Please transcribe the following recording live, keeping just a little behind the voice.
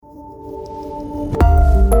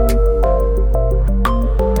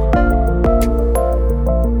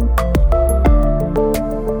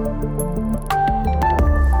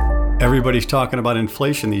Everybody's talking about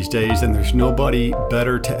inflation these days, and there's nobody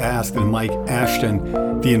better to ask than Mike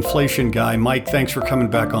Ashton, the inflation guy. Mike, thanks for coming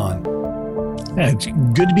back on. Yeah, it's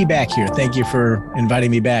good to be back here. Thank you for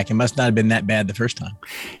inviting me back. It must not have been that bad the first time.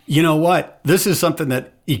 You know what? This is something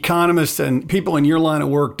that economists and people in your line of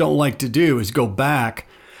work don't like to do, is go back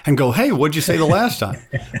and go, hey, what'd you say the last time,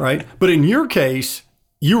 right? But in your case,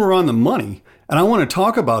 you were on the money. And I want to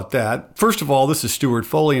talk about that. First of all, this is Stuart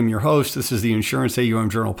Foley. I'm your host. This is the Insurance AUM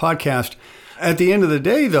Journal podcast. At the end of the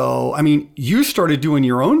day, though, I mean, you started doing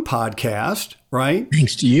your own podcast, right?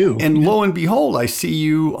 Thanks to you. And lo and behold, I see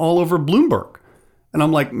you all over Bloomberg. And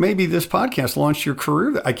I'm like, maybe this podcast launched your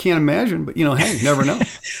career. I can't imagine, but hey, never know.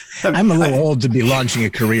 I'm a little old to be launching a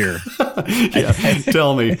career. Yeah,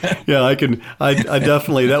 tell me. Yeah, I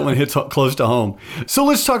definitely, that one hits close to home. So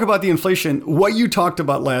let's talk about the inflation, what you talked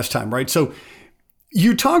about last time, right? So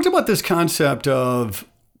you talked about this concept of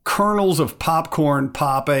kernels of popcorn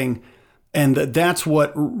popping, and that's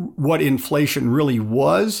what inflation really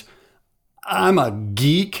was. I'm a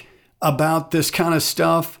geek about this kind of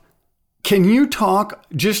stuff. Can you talk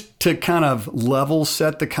just to kind of level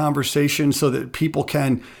set the conversation so that people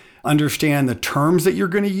can understand the terms that you're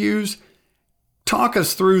going to use? Talk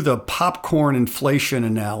us through the popcorn inflation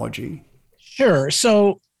analogy. Sure.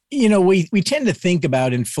 So, we tend to think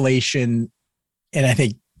about inflation, and I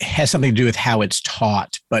think it has something to do with how it's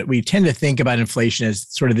taught, but we tend to think about inflation as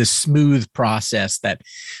sort of this smooth process that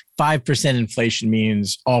 5% inflation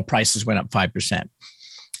means all prices went up 5%.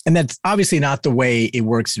 And that's obviously not the way it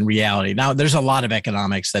works in reality. Now, there's a lot of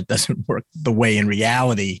economics that doesn't work the way in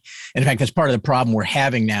reality. And in fact, that's part of the problem we're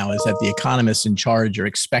having now, is that the economists in charge are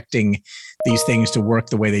expecting these things to work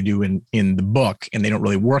the way they do in the book, and they don't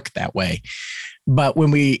really work that way. But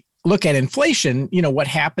when we look at inflation, what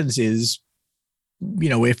happens is,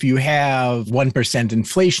 if you have 1%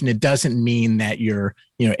 inflation, it doesn't mean that you're,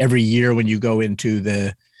 every year when you go into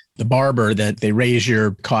the barber, that they raise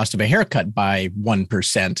your cost of a haircut by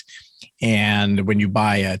 1%. And when you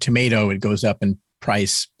buy a tomato, it goes up in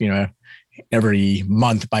price, every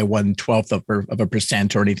month by 1/12 of a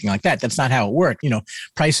percent or anything like that. That's not how it works.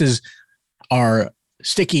 Prices are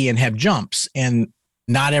sticky and have jumps, and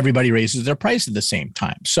not everybody raises their price at the same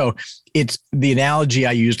time. So it's the analogy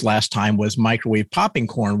I used last time was microwave popping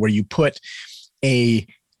corn, where you put a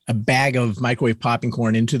bag of microwave popping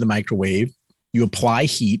corn into the microwave, you apply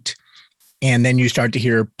heat, and then you start to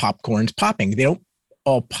hear popcorns popping. They don't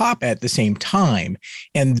all pop at the same time.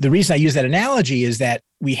 And the reason I use that analogy is that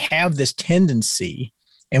we have this tendency,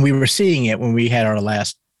 and we were seeing it when we had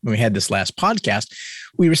this last podcast,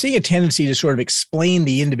 we were seeing a tendency to sort of explain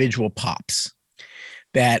the individual pops.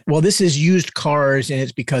 That, well, this is used cars and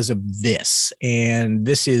it's because of this. And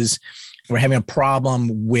we're having a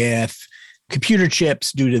problem with computer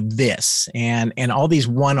chips due to this, and all these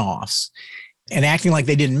one-offs, and acting like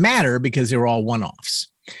they didn't matter because they were all one-offs.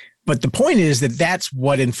 But the point is that that's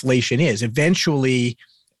what inflation is. Eventually,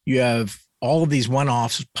 you have all of these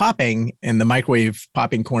one-offs popping, and the microwave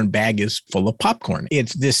popping corn bag is full of popcorn.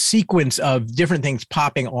 It's this sequence of different things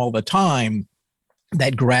popping all the time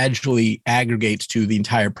that gradually aggregates to the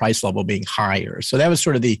entire price level being higher. So that was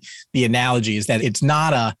sort of the analogy, is that it's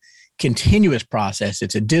not a continuous process,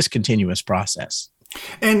 it's a discontinuous process.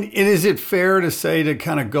 And is it fair to say, to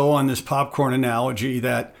kind of go on this popcorn analogy,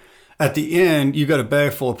 that at the end, you got a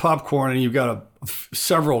bag full of popcorn and you've got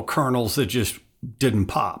several kernels that just didn't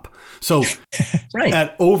pop. So right.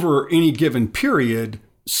 At over any given period,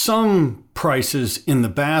 some prices in the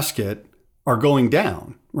basket are going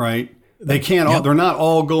down, right? They can't all, they're not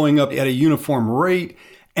all going up at a uniform rate,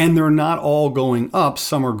 and they're not all going up.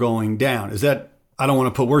 Some are going down. Is that, I don't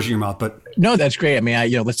want to put words in your mouth, but no, that's great. I mean,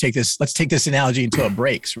 let's take this analogy until it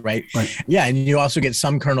breaks, right? Right. Yeah. And you also get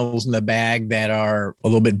some kernels in the bag that are a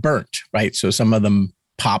little bit burnt, right? So some of them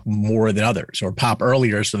pop more than others, or pop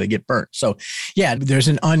earlier, so they get burnt. So yeah, there's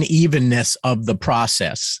an unevenness of the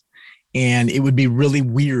process, and it would be really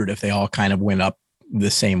weird if they all kind of went up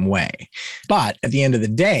the same way. But at the end of the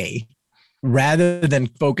day, rather than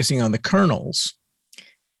focusing on the kernels,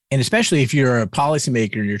 and especially if you're a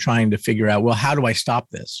policymaker and you're trying to figure out, well, how do I stop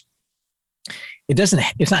this?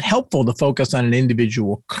 It's not helpful to focus on an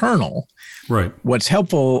individual kernel. Right. What's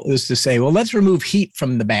helpful is to say, well, let's remove heat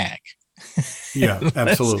from the bag. Yeah,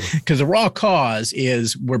 absolutely. Because the raw cause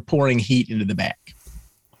is we're pouring heat into the bag.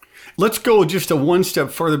 Let's go just one step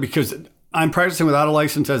further, because I'm practicing without a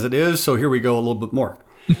license as it is. So here we go a little bit more.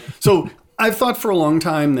 So I've thought for a long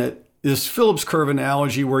time that this Phillips curve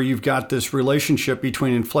analogy, where you've got this relationship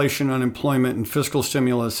between inflation, unemployment, and fiscal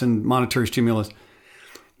stimulus and monetary stimulus,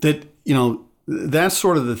 that, that's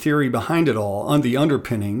sort of the theory behind it all, on the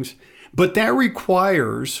underpinnings. But that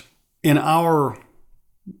requires in our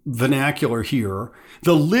vernacular here,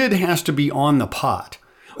 the lid has to be on the pot,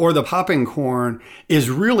 or the popping corn is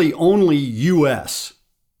really only US.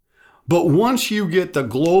 But once you get the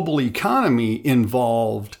global economy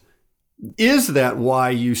involved, is that why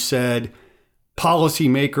you said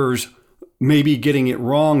policymakers may be getting it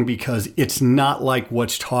wrong because it's not like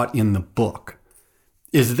what's taught in the book?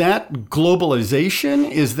 Is that globalization?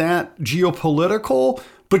 Is that geopolitical?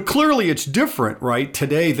 But clearly it's different, right,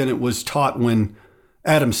 today than it was taught when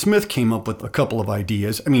Adam Smith came up with a couple of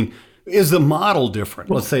ideas. I mean, is the model different?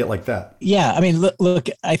 Let's say it like that. Yeah. I mean, look,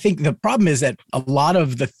 I think the problem is that a lot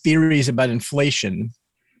of the theories about inflation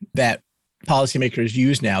that policymakers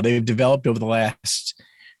use now, they've developed over the last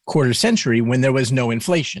quarter century when there was no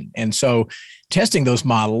inflation. And so testing those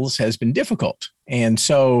models has been difficult. And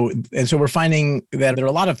so we're finding that there are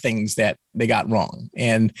a lot of things that they got wrong.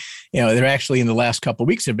 And, there actually in the last couple of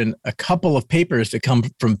weeks, there have been a couple of papers that come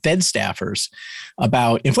from Fed staffers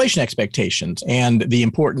about inflation expectations and the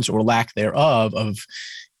importance or lack thereof of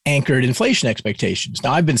anchored inflation expectations.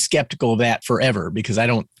 Now, I've been skeptical of that forever because I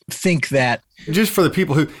don't think that. Just for the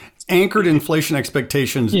people who anchored inflation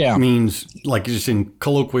expectations means like just in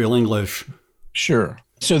colloquial English. Sure.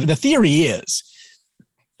 So the theory is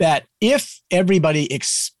that if everybody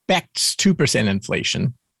expects 2%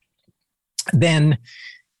 inflation, then,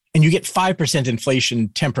 and you get 5% inflation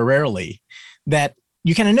temporarily, that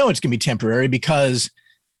you kind of know it's going to be temporary because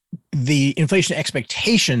the inflation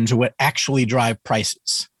expectations are what actually drive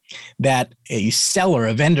prices. That a seller,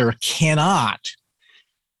 a vendor cannot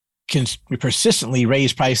persistently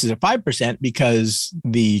raise prices at 5% because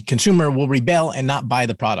the consumer will rebel and not buy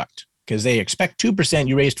the product because they expect 2%,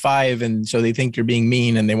 you raised 5%, and so they think you're being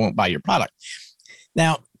mean and they won't buy your product.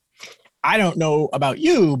 Now, I don't know about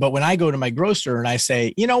you, but when I go to my grocer and I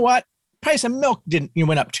say, you know what, price of milk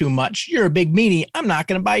went up too much. You're a big meanie. I'm not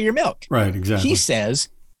going to buy your milk. Right, exactly. He says,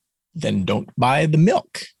 then don't buy the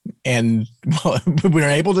milk. And we're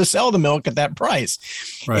able to sell the milk at that price.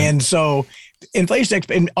 Right. And so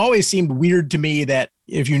inflation always seemed weird to me that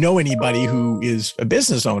if you know anybody who is a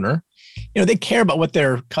business owner, they care about what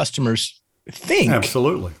their customers think.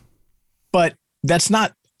 Absolutely. But that's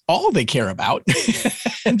not all they care about.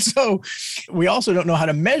 And so we also don't know how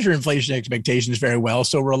to measure inflation expectations very well.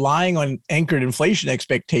 So relying on anchored inflation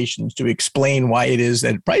expectations to explain why it is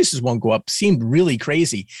that prices won't go up seemed really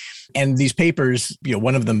crazy. And these papers,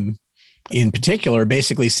 one of them in particular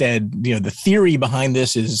basically said, the theory behind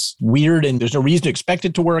this is weird and there's no reason to expect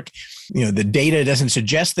it to work. The data doesn't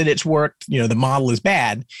suggest that it's worked. The model is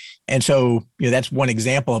bad. And so, that's one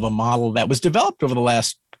example of a model that was developed over the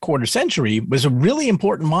last quarter century, was a really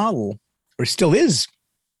important model, or still is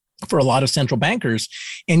for a lot of central bankers,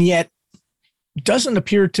 and yet doesn't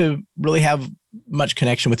appear to really have much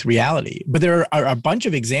connection with reality. But there are a bunch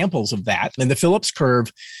of examples of that. And the Phillips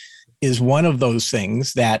curve is one of those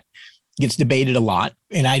things that gets debated a lot.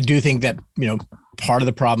 And I do think that, part of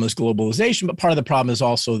the problem is globalization, but part of the problem is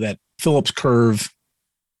also that Phillips curve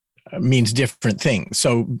means different things.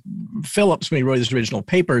 So Phillips, when he wrote his original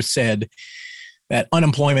paper, said that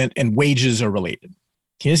unemployment and wages are related.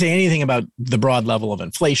 He didn't say anything about the broad level of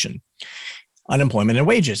inflation, unemployment and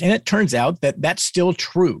wages. And it turns out that that's still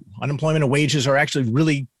true. Unemployment and wages are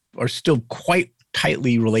actually are still quite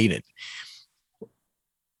tightly related.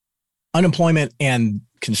 Unemployment and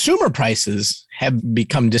consumer prices have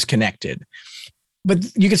become disconnected.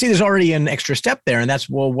 But you can see there's already an extra step there, and that's,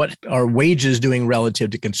 well, what are wages doing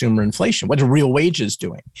relative to consumer inflation? What are real wages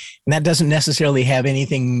doing? And that doesn't necessarily have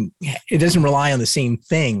anything, it doesn't rely on the same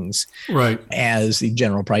things as the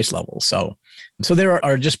general price level. So there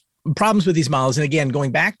are just problems with these models. And again,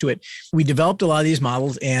 going back to it, we developed a lot of these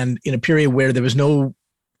models and in a period where there was no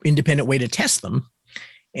independent way to test them.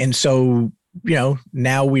 And so,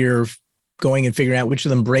 now we're going and figuring out which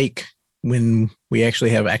of them break when we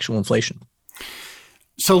actually have actual inflation.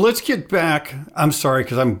 So let's get back. I'm sorry,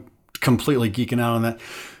 because I'm completely geeking out on that.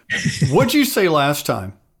 What'd you say last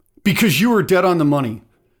time? Because you were dead on the money.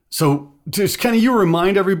 So just kind of you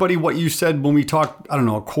remind everybody what you said when we talked, I don't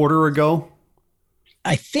know, a quarter ago?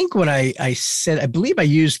 I think what I said, I believe I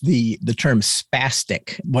used the term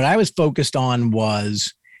spastic. What I was focused on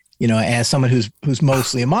was, as someone who's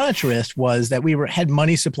mostly a monetarist, was that we had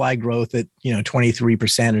money supply growth at 23%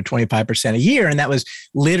 or 25% a year, and that was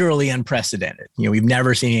literally unprecedented. We've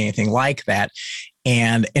never seen anything like that,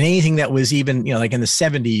 and anything that was even like in the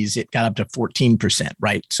 70s, it got up to 14%,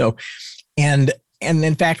 right? So, and And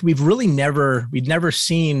in fact, we'd never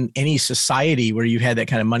seen any society where you had that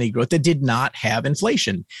kind of money growth that did not have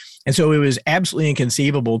inflation. And so it was absolutely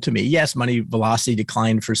inconceivable to me. Yes, money velocity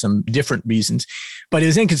declined for some different reasons, but it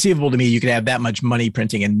was inconceivable to me you could have that much money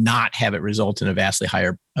printing and not have it result in a vastly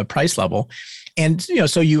higher price level. And,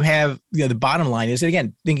 so you have, the bottom line is,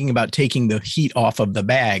 again, thinking about taking the heat off of the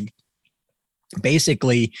bag.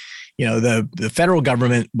 Basically, the federal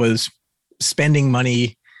government was spending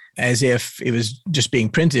money as if it was just being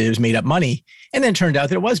printed, it was made up money. And then it turned out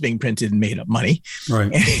that it was being printed and made up money.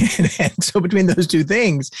 Right. And so between those two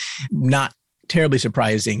things, not terribly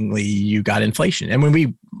surprisingly, you got inflation. And when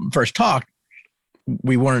we first talked,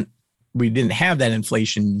 we didn't have that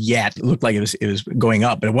inflation yet. It looked like it was going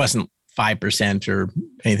up, but it wasn't 5% or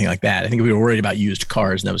anything like that. I think we were worried about used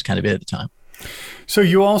cars, and that was kind of it at the time. So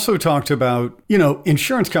you also talked about,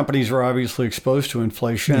 insurance companies are obviously exposed to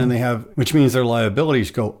inflation, and which means their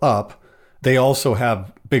liabilities go up. They also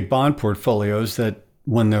have big bond portfolios that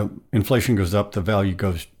when the inflation goes up, the value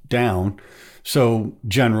goes down. So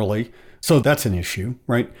that's an issue,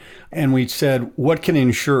 right? And we said, what can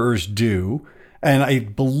insurers do? And I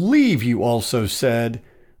believe you also said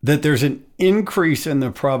that there's an increase in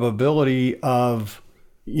the probability of,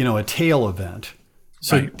 a tail event.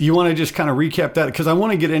 So do you want to just kind of recap that? Because I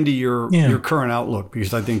want to get into your current outlook,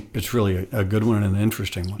 because I think it's really a good one and an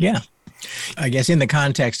interesting one. Yeah. I guess in the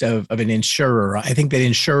context of an insurer, I think that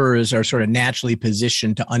insurers are sort of naturally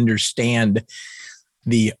positioned to understand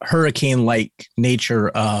the hurricane-like nature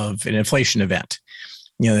of an inflation event.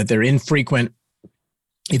 That they're infrequent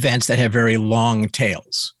events that have very long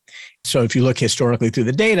tails. So if you look historically through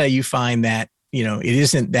the data, you find that, it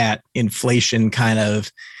isn't that inflation kind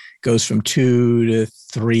of goes from 2 to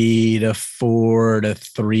 3 to 4 to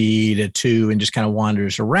 3 to 2 and just kind of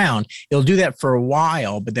wanders around. It'll do that for a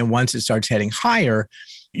while, but then once it starts heading higher,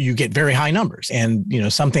 you get very high numbers. And,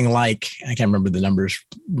 something like, I can't remember the numbers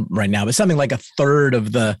right now, but something like a third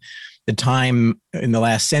of the time in the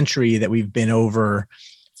last century that we've been over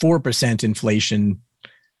 4% inflation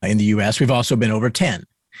in the US, we've also been over 10.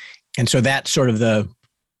 And so that's sort of the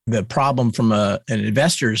problem from an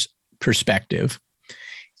investor's perspective.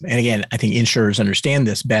 And again, I think insurers understand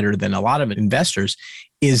this better than a lot of investors,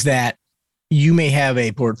 is that you may have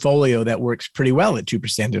a portfolio that works pretty well at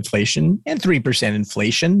 2% inflation and 3%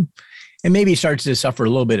 inflation, and maybe starts to suffer a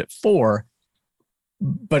little bit at 4%,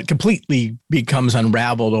 but completely becomes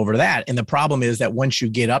unraveled over that. And the problem is that once you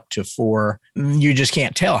get up to 4%, you just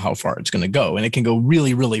can't tell how far it's going to go. And it can go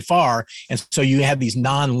really, really far. And so you have these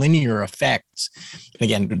non-linear effects.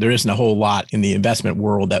 Again, there isn't a whole lot in the investment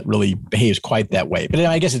world that really behaves quite that way. But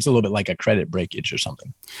I guess it's a little bit like a credit breakage or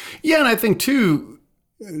something. Yeah, and I think too,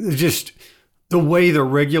 just the way the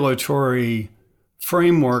regulatory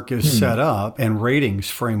framework is set up and ratings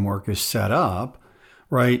framework is set up,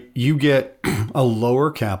 right? You get a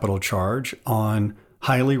lower capital charge on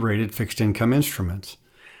highly rated fixed income instruments.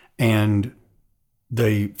 And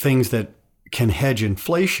the things that can hedge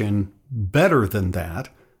inflation better than that,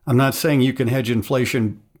 I'm not saying you can hedge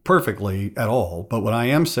inflation perfectly at all, but what I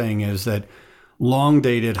am saying is that long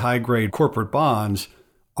dated, high grade corporate bonds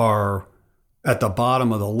are at the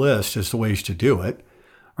bottom of the list as the ways to do it,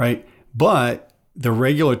 right? But the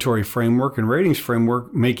regulatory framework and ratings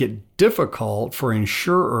framework make it difficult for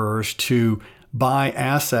insurers to buy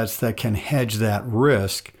assets that can hedge that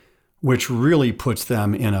risk, which really puts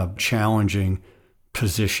them in a challenging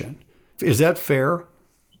position. Is that fair?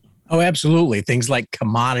 Oh, absolutely. Things like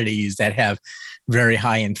commodities that have very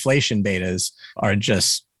high inflation betas are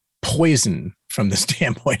just poison from the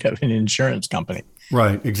standpoint of an insurance company.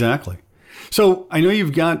 Right, exactly. So I know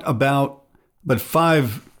you've got about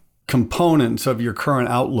 5 components of your current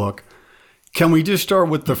outlook. Can we just start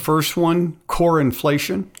with the first one, core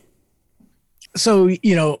inflation? So,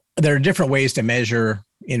 there are different ways to measure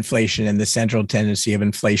inflation and the central tendency of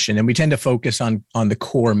inflation. And we tend to focus on the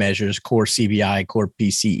core measures, core CPI, core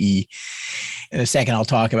PCE. In a second, I'll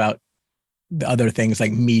talk about the other things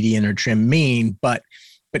like median or trim mean, but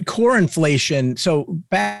core inflation. So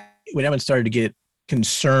back when everyone started to get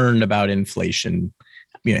concerned about inflation,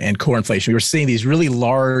 and core inflation, we were seeing these really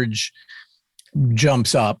large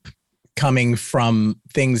jumps up coming from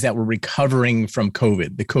things that were recovering from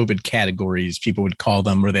COVID, the COVID categories, people would call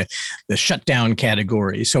them, or the shutdown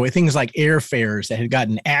categories. So things like airfares that had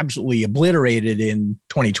gotten absolutely obliterated in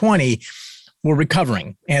 2020 were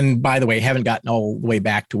recovering. And by the way, haven't gotten all the way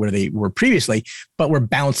back to where they were previously, but were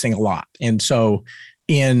bouncing a lot. And so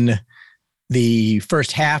in the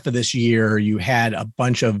first half of this year, you had a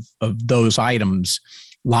bunch of those items,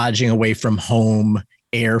 lodging away from home,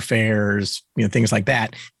 airfares, things like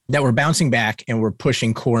that, that were bouncing back and were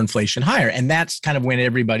pushing core inflation higher. And that's kind of when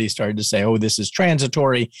everybody started to say, oh, this is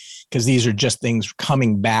transitory because these are just things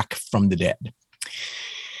coming back from the dead.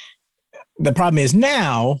 The problem is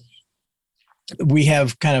now we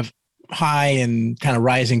have kind of high and kind of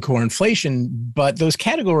rising core inflation, but those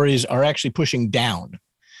categories are actually pushing down.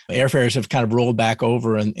 Airfares have kind of rolled back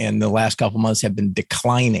over and the last couple of months have been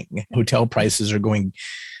declining. Hotel prices are going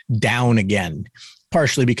down again,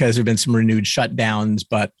 partially because there have been some renewed shutdowns,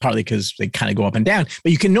 but partly because they kind of go up and down.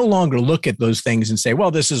 But you can no longer look at those things and say,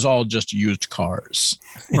 well, this is all just used cars.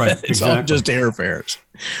 Right. It's exactly. all just airfares.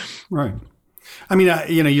 Right. I mean,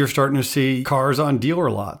 you're starting to see cars on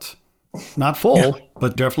dealer lots. Not full,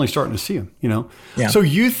 but definitely starting to see them, Yeah. So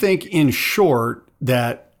you think, in short,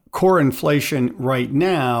 that core inflation right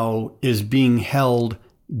now is being held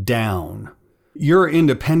down. You're an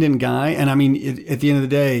independent guy. And I mean, at the end of the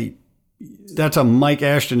day, that's a Mike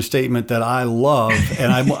Ashton statement that I love.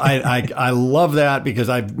 And I love that because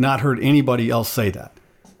I've not heard anybody else say that.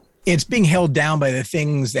 It's being held down by the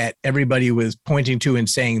things that everybody was pointing to and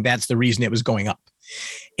saying that's the reason it was going up.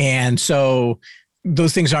 And so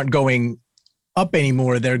those things aren't going up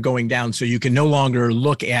anymore. They're going down. So you can no longer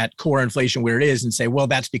look at core inflation where it is and say, well,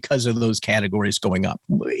 that's because of those categories going up.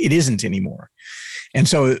 It isn't anymore. And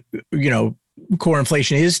so, core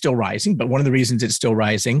inflation is still rising, but one of the reasons it's still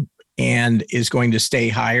rising and is going to stay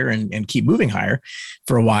higher and keep moving higher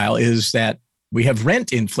for a while is that we have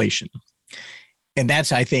rent inflation. And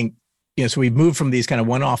that's, I think, so we've moved from these kind of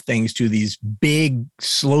one-off things to these big,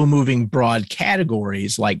 slow-moving, broad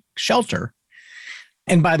categories like shelter.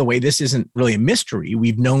 And by the way, this isn't really a mystery.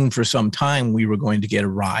 We've known for some time we were going to get a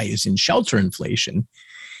rise in shelter inflation.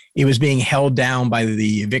 It was being held down by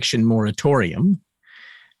the eviction moratorium.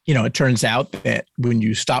 It turns out that when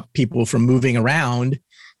you stop people from moving around,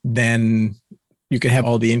 then you can have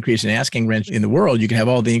all the increase in asking rent in the world. You can have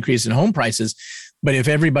all the increase in home prices. But if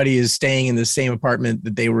everybody is staying in the same apartment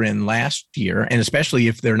that they were in last year, and especially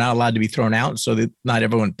if they're not allowed to be thrown out so that not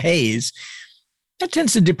everyone pays, that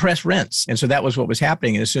tends to depress rents. And so that was what was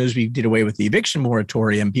happening. And as soon as we did away with the eviction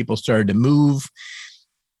moratorium, people started to move.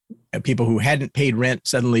 People who hadn't paid rent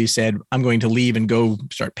suddenly said, I'm going to leave and go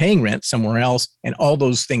start paying rent somewhere else. And all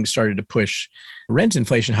those things started to push rent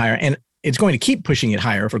inflation higher. And it's going to keep pushing it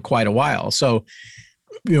higher for quite a while. So,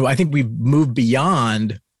 I think we've moved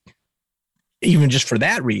beyond, even just for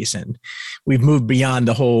that reason, we've moved beyond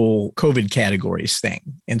the whole COVID categories thing.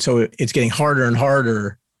 And so it's getting harder and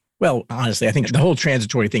harder. Well, honestly, I think the whole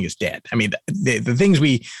transitory thing is dead. I mean, the things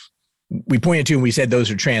we pointed to and we said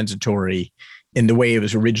those are transitory in the way it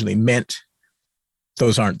was originally meant,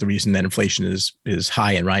 those aren't the reason that inflation is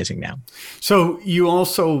high and rising now. So you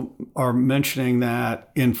also are mentioning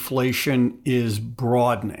that inflation is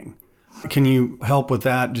broadening. Can you help with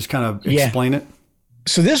that? Just kind of explain it.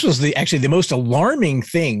 So this was actually the most alarming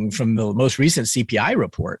thing from the most recent CPI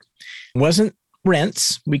report. It wasn't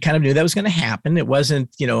rents. We kind of knew that was going to happen. It wasn't,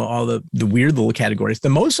 all the weird little categories. The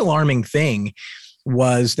most alarming thing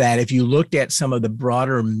was that if you looked at some of the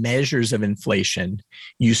broader measures of inflation,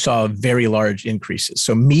 you saw very large increases.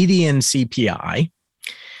 So median CPI, I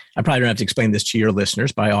probably don't have to explain this to your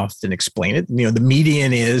listeners, but I often explain it. The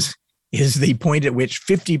median is the point at which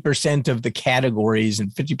 50% of the categories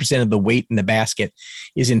and 50% of the weight in the basket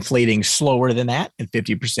is inflating slower than that, and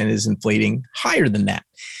 50% is inflating higher than that.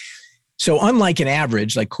 So unlike an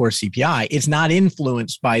average like core CPI, it's not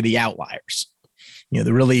influenced by the outliers.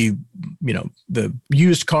 The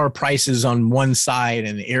used car prices on one side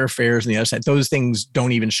and airfares on the other side, those things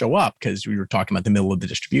don't even show up because we were talking about the middle of the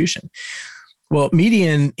distribution. Well,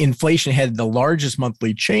 median inflation had the largest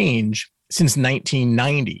monthly change since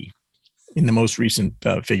 1990 in the most recent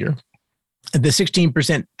figure. The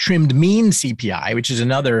 16% trimmed mean CPI, which is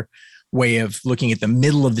another way of looking at the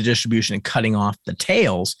middle of the distribution and cutting off the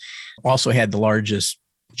tails, also had the largest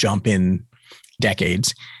jump in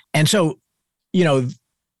decades. And so,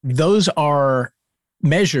 those are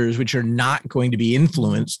measures which are not going to be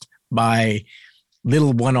influenced by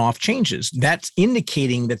little one-off changes. That's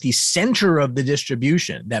indicating that the center of the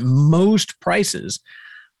distribution, that most prices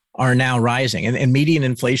are now rising. And median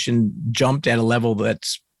inflation jumped at a level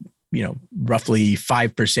that's, roughly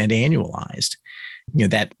 5% annualized,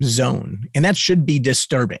 that zone. And that should be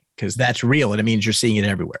disturbing because that's real. And it means you're seeing it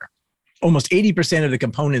everywhere. Almost 80% of the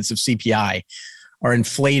components of CPI are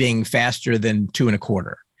inflating faster than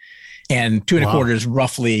 2.25%. And 2.25% is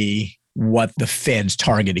roughly what the Fed's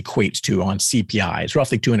target equates to on CPI. It's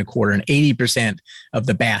roughly 2.25%, and 80% of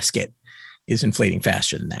the basket is inflating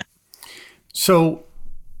faster than that. So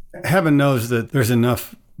heaven knows that there's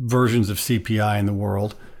enough versions of CPI in the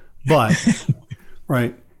world, but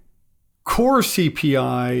right, core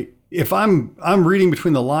CPI, if I'm reading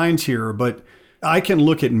between the lines here, but I can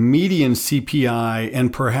look at median CPI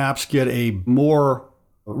and perhaps get a more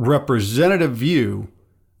representative view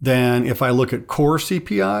than if I look at core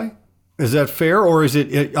CPI. Is that fair? Or is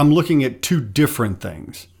it I'm looking at two different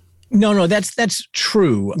things? No, that's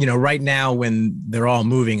true. Right now when they're all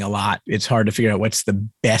moving a lot, it's hard to figure out what's the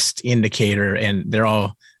best indicator, and they're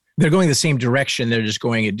going the same direction. They're just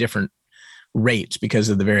going at different rates because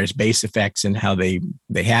of the various base effects and how they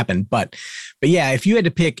happen. But yeah, if you had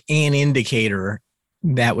to pick an indicator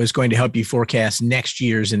that was going to help you forecast next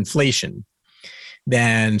year's inflation,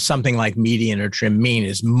 then something like median or trim mean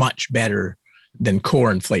is much better than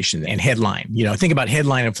core inflation and headline. Think about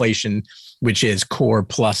headline inflation, which is core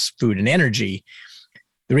plus food and energy.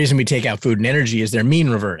 The reason we take out food and energy is they're mean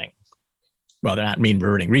reverting. Well, they're not mean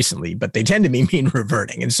reverting recently, but they tend to be mean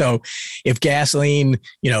reverting. And so if gasoline,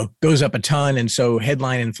 goes up a ton, and so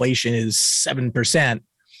headline inflation is 7%,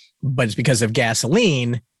 but it's because of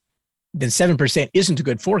gasoline, then 7% isn't a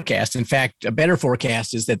good forecast. In fact, a better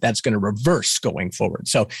forecast is that that's going to reverse going forward.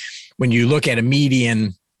 So when you look at a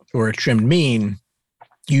median or a trimmed mean,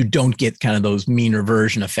 you don't get kind of those mean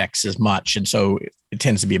reversion effects as much. And so it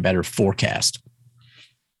tends to be a better forecast.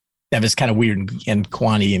 That was kind of weird and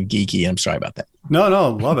quantity and geeky. I'm sorry about that. No,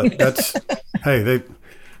 love it. That's, hey,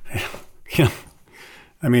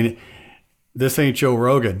 I mean, this ain't Joe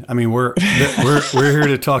Rogan. I mean, we're here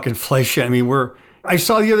to talk inflation. I mean, I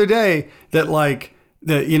saw the other day that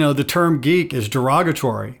the term geek is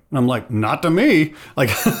derogatory. And I'm like, not to me. Like,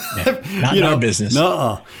 not in our business.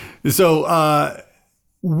 Nuh-uh. So,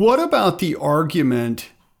 what about the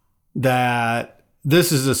argument that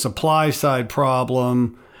this is a supply side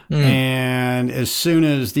problem? And as soon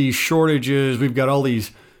as these shortages, we've got all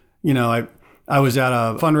these, I was at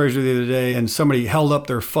a fundraiser the other day and somebody held up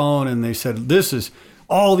their phone and they said, this is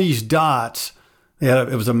all these dots. It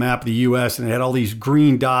was a map of the U.S. and it had all these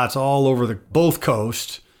green dots all over both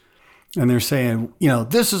coasts. And they're saying,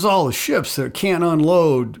 this is all the ships that can't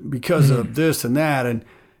unload because of this and that. And,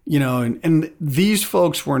 and these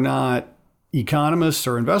folks were not economists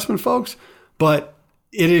or investment folks, but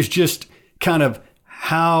it is just kind of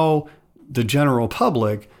how the general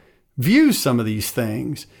public views some of these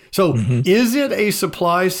things. So is it a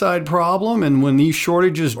supply side problem? And when these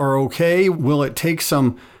shortages are okay, will it take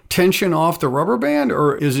some tension off the rubber band?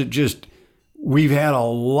 Or is it just we've had a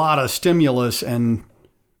lot of stimulus and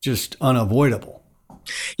just unavoidable?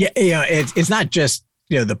 Yeah, it's not just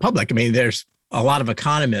the public. I mean, there's a lot of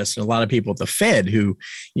economists and a lot of people at the Fed who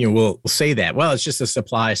will say that, well, it's just a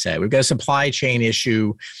supply side. We've got a supply chain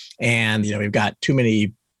issue, and we've got too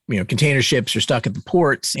many container ships are stuck at the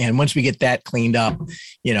ports, and once we get that cleaned up,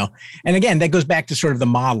 and again, that goes back to sort of the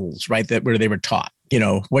models, right? That where they were taught.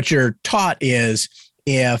 What you're taught is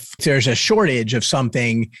if there's a shortage of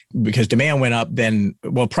something because demand went up, then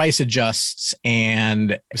price adjusts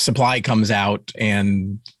and supply comes out,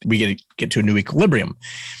 and we get to a new equilibrium.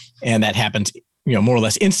 And that happens, more or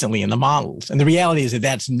less instantly in the models. And the reality is that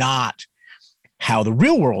that's not how the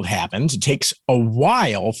real world happens. It takes a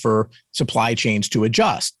while for supply chains to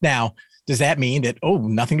adjust. Now, does that mean that,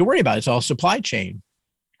 nothing to worry about? It's all supply chain.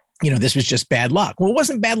 This was just bad luck. Well, it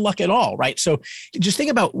wasn't bad luck at all, right? So just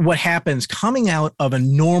think about what happens coming out of a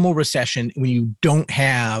normal recession when you don't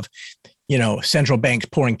have, central banks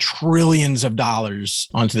pouring trillions of dollars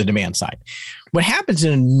onto the demand side. What happens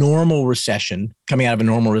in a normal recession, coming out of a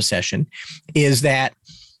normal recession, is that,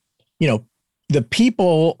 the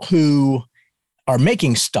people who are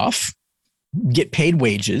making stuff get paid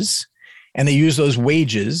wages, and they use those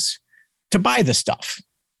wages to buy the stuff,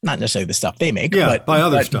 not necessarily the stuff they make, but buy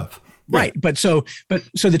other stuff. Right. But so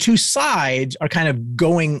the two sides are kind of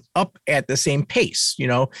going up at the same pace,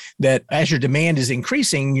 that as your demand is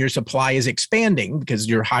increasing, your supply is expanding because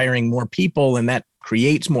you're hiring more people, and that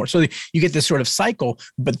creates more. So you get this sort of cycle,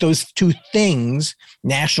 but those two things,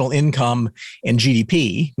 national income and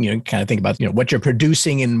GDP, kind of think about, what you're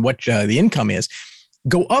producing and what the income is,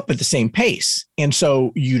 go up at the same pace. And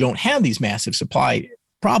so you don't have these massive supply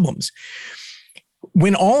problems.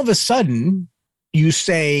 When all of a sudden you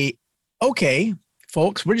say, okay,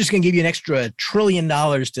 folks, we're just going to give you an extra $1 trillion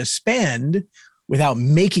to spend without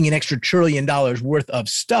making an extra $1 trillion worth of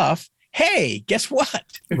stuff. Hey, guess what?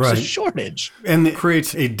 There's a shortage. And it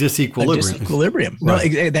creates a disequilibrium.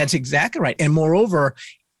 Right. No, that's exactly right. And moreover,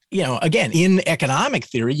 again, in economic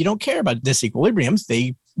theory, you don't care about disequilibriums.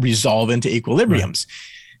 They resolve into equilibriums.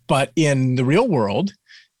 Right. But in the real world,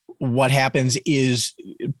 what happens is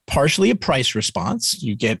partially a price response.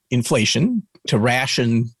 You get inflation to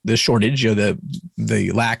ration the shortage or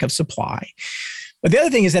the lack of supply. But the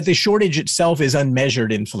other thing is that the shortage itself is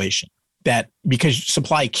unmeasured inflation. that because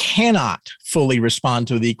supply cannot fully respond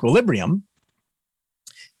to the equilibrium,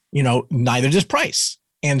 neither does price.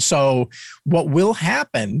 And so what will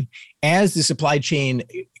happen as the supply chain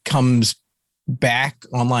comes back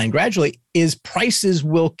online gradually is prices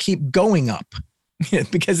will keep going up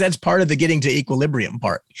because that's part of the getting to equilibrium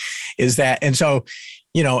part is that. And so,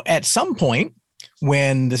 at some point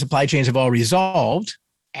when the supply chains have all resolved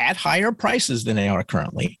at higher prices than they are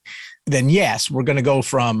currently, then yes, we're going to go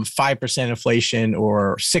from 5% inflation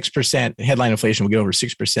or 6% headline inflation. We'll get over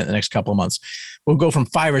 6% in the next couple of months. We'll go from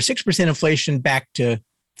 5 or 6% inflation back to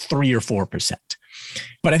 3 or 4%.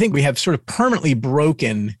 But I think we have sort of permanently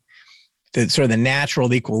broken the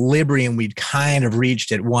natural equilibrium we'd kind of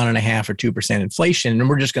reached at 1.5 or 2% inflation, and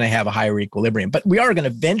we're just going to have a higher equilibrium. But we are going to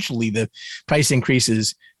eventually, the price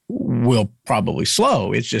increases will probably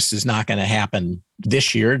slow. It's just is not going to happen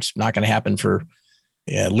this year. It's not going to happen for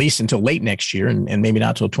at least until late next year, and maybe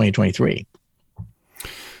not until 2023.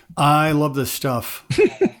 I love this stuff.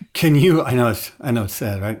 Can you? I know it's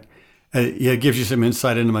sad, right? It gives you some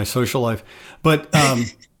insight into my social life, but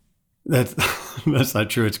that's not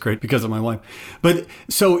true. It's great because of my wife. But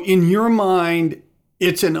so in your mind,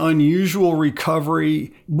 it's an unusual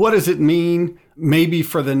recovery. What does it mean? Maybe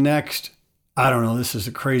for the next, I don't know, this is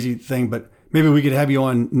a crazy thing, but maybe we could have you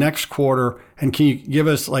on next quarter. And can you give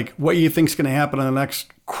us like what you think is going to happen in the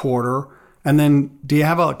next quarter? And then do you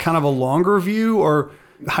have a kind of a longer view, or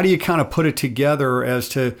how do you kind of put it together as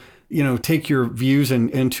to, take your views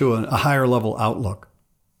into a higher level outlook?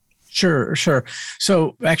 Sure.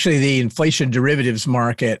 So actually the inflation derivatives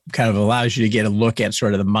market kind of allows you to get a look at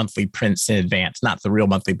sort of the monthly prints in advance, not the real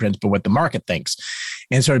monthly prints, but what the market thinks.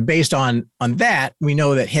 And sort of based on that, we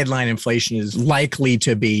know that headline inflation is likely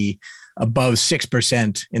to be above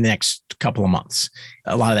 6% in the next couple of months.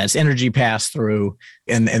 A lot of that's energy pass through.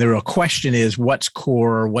 And the real question is what's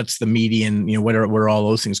core, what's the median, what are all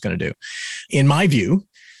those things going to do? In my view,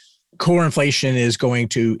 core inflation is going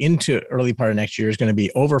to, into early part of next year, is going to be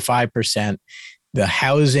over 5%. The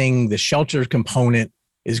housing, the shelter component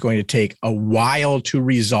is going to take a while to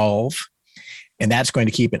resolve. And that's going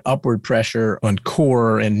to keep an upward pressure on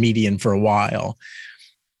core and median for a while.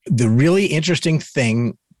 The really interesting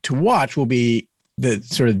thing to watch will be the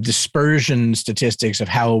sort of dispersion statistics of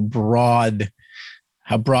how broadly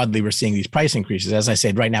we're seeing these price increases. As I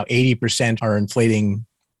said, right now, 80% are inflating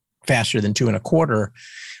faster than 2.25%.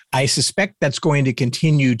 I suspect that's going to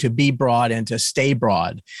continue to be broad and to stay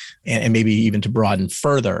broad and maybe even to broaden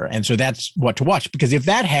further. And so that's what to watch, because if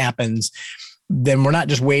that happens, then we're not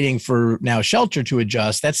just waiting for now shelter to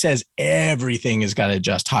adjust. That says everything has got to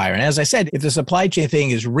adjust higher. And as I said, if the supply chain thing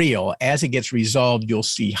is real, as it gets resolved, you'll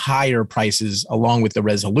see higher prices along with the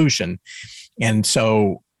resolution. And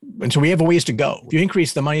so we have a ways to go. If you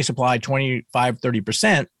increase the money supply 25,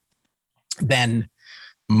 30%, then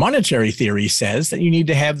monetary theory says that you need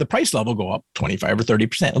to have the price level go up 25 or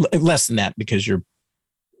 30%, less than that because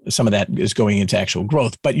some of that is going into actual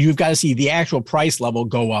growth. But you've got to see the actual price level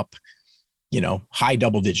go up, high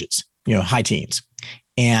double digits, high teens.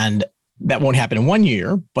 And that won't happen in 1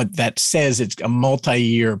 year, but that says it's a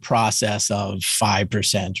multi-year process of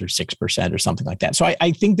 5% or 6% or something like that. So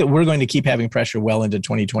I think that we're going to keep having pressure well into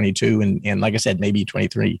 2022 and like I said, maybe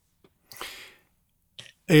 23.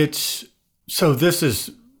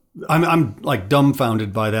 I'm like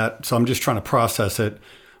dumbfounded by that. So I'm just trying to process it.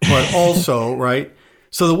 But also, right?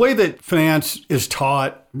 So the way that finance is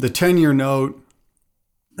taught, the 10-year note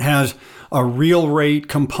has a real rate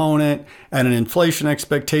component and an inflation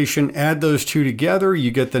expectation. Add those two together,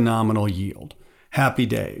 you get the nominal yield. Happy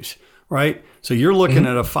days, right? So you're looking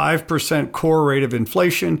at a 5% core rate of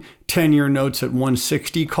inflation, 10-year notes at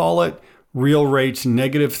 160, call it, real rates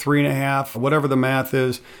negative 3.5, whatever the math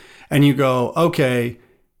is. And you go, okay,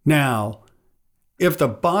 now, if the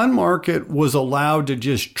bond market was allowed to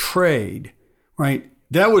just trade, right,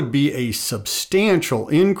 that would be a substantial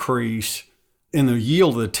increase in the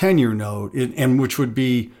yield of the 10-year note, and which would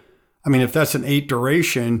be, if that's an 8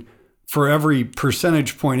 duration, for every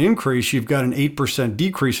percentage point increase, you've got an 8%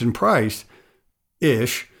 decrease in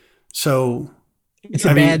price-ish. So it's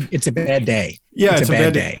a bad day. Yeah, it's a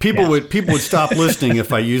bad day. People would stop listening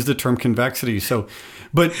if I use the term convexity. So,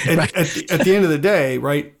 but at the end of the day,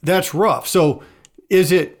 right, that's rough. So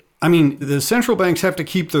is it, the central banks have to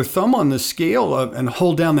keep their thumb on the scale and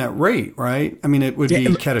hold down that rate, right? It would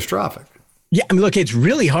be catastrophic. Yeah. Look, it's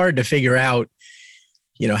really hard to figure out,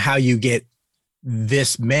 how you get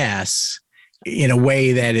this mess in a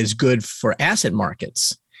way that is good for asset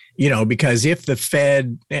markets. Because if the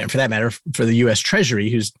Fed, and for that matter, for the U.S. Treasury,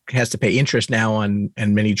 who has to pay interest now on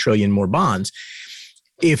many trillion more bonds,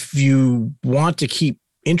 if you want to keep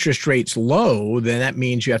interest rates low, then that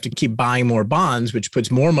means you have to keep buying more bonds, which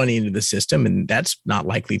puts more money into the system, and that's not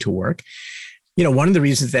likely to work. One of the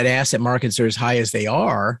reasons that asset markets are as high as they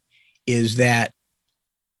are is that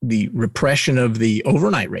the repression of the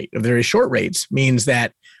overnight rate, of very short rates, means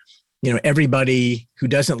that, everybody who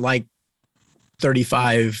doesn't like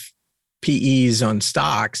 35 PEs on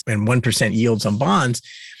stocks and 1% yields on bonds,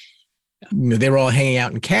 they were all hanging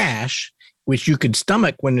out in cash, which you could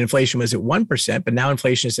stomach when inflation was at 1%, but now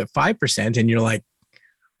inflation is at 5%. And you're like,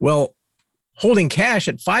 well, holding cash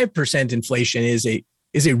at 5% inflation is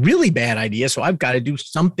a really bad idea. So I've got to do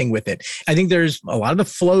something with it. I think there's a lot of the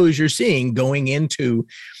flows you're seeing going into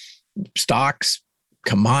stocks,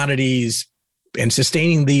 commodities, and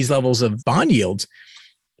sustaining these levels of bond yields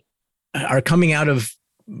are coming out of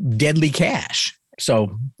deadly cash.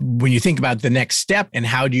 So when you think about the next step and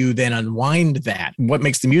how do you then unwind that, what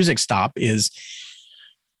makes the music stop is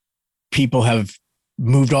people have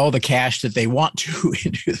moved all the cash that they want to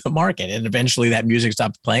into the market. And eventually that music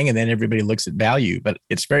stops playing and then everybody looks at value. But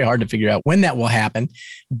it's very hard to figure out when that will happen.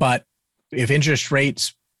 But if interest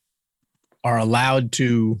rates are allowed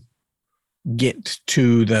to get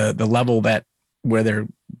to the level where they're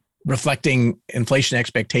reflecting inflation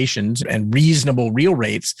expectations and reasonable real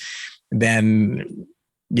rates, then,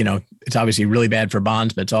 it's obviously really bad for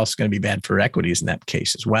bonds, but it's also going to be bad for equities in that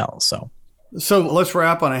case as well. So let's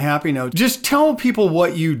wrap on a happy note. Just tell people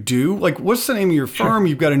what you do. Like, what's the name of your firm? Sure.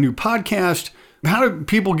 You've got a new podcast. How do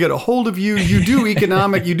people get a hold of you? You do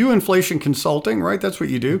you do inflation consulting, right? That's what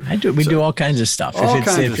you do. I do. We do all kinds of stuff. All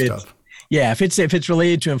kinds of stuff. Yeah, if it's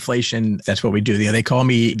related to inflation, that's what we do. They call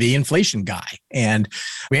me the Inflation Guy. And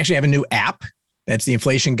we actually have a new app. That's the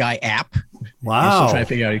Inflation Guy app. Wow. Trying to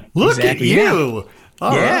figure out look exactly. At you.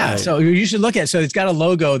 All right. So you should look at it. So it's got a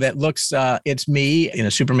logo that looks, it's me in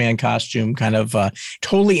a Superman costume, kind of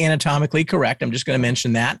totally anatomically correct. I'm just going to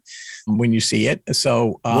mention that when you see it.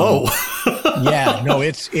 So, whoa. Yeah, no,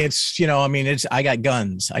 it's, I got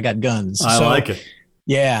guns. I like it.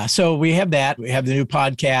 Yeah. So we have that. We have the new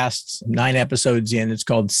podcast, 9 episodes in. It's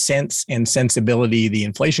called Sense and Sensibility, the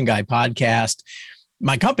Inflation Guy podcast.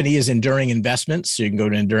 My company is Enduring Investments. So you can go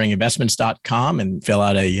to enduringinvestments.com and fill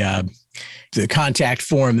out the contact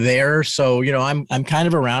form there. So, I'm kind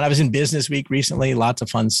of around. I was in Business Week recently, lots of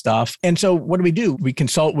fun stuff. And so what do? We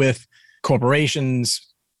consult with corporations,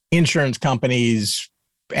 insurance companies,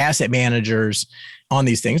 asset managers on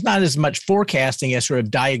these things, not as much forecasting as sort of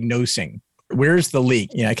diagnosing. Where's the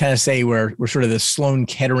leak? I kind of say we're sort of the Sloan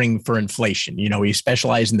Kettering for inflation. We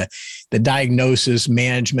specialize in the diagnosis,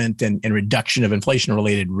 management, and reduction of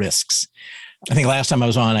inflation-related risks. I think last time I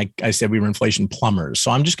was on, I said we were inflation plumbers.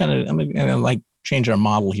 So I'm going to change our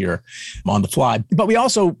model here on the fly. But we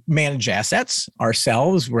also manage assets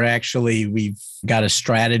ourselves. We've got a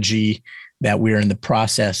strategy that we're in the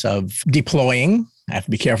process of deploying. I have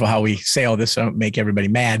to be careful how we say all this so I don't make everybody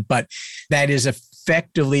mad. But that is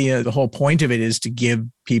effectively, the whole point of it is to give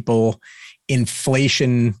people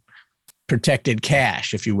inflation protected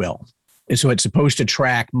cash, if you will. And so it's supposed to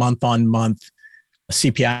track month on month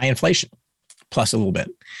CPI inflation plus a little bit.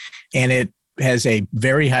 And it has a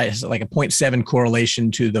very high, like a 0.7 correlation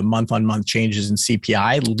to the month on month changes in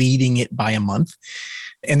CPI, leading it by a month.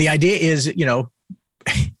 And the idea is,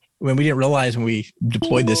 when we didn't realize when we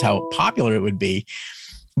deployed this, how popular it would be,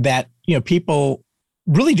 that, people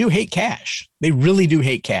really do hate cash. They really do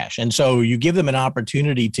hate cash. And so you give them an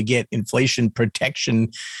opportunity to get inflation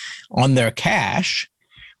protection on their cash,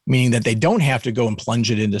 meaning that they don't have to go and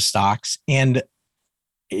plunge it into stocks. And,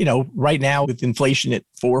 right now with inflation at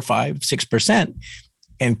 4, 5, 6%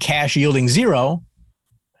 and cash yielding 0,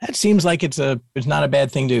 that seems like it's not a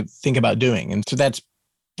bad thing to think about doing. And so that's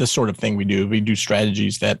the sort of thing we do. We do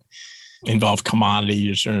strategies that involve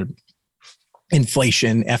commodities or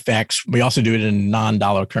inflation, FX. We also do it in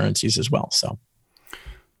non-dollar currencies as well. So,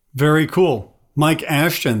 very cool. Mike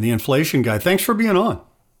Ashton, the Inflation Guy. Thanks for being on.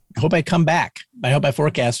 I hope I come back. I hope my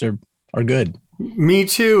forecasts are good. Me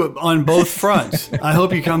too, on both fronts. I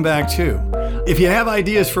hope you come back too. If you have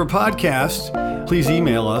ideas for a podcast, please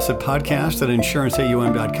email us at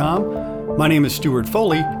podcast@insuranceaum.com. My name is Stuart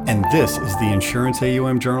Foley, and this is the Insurance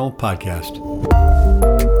AUM Journal podcast.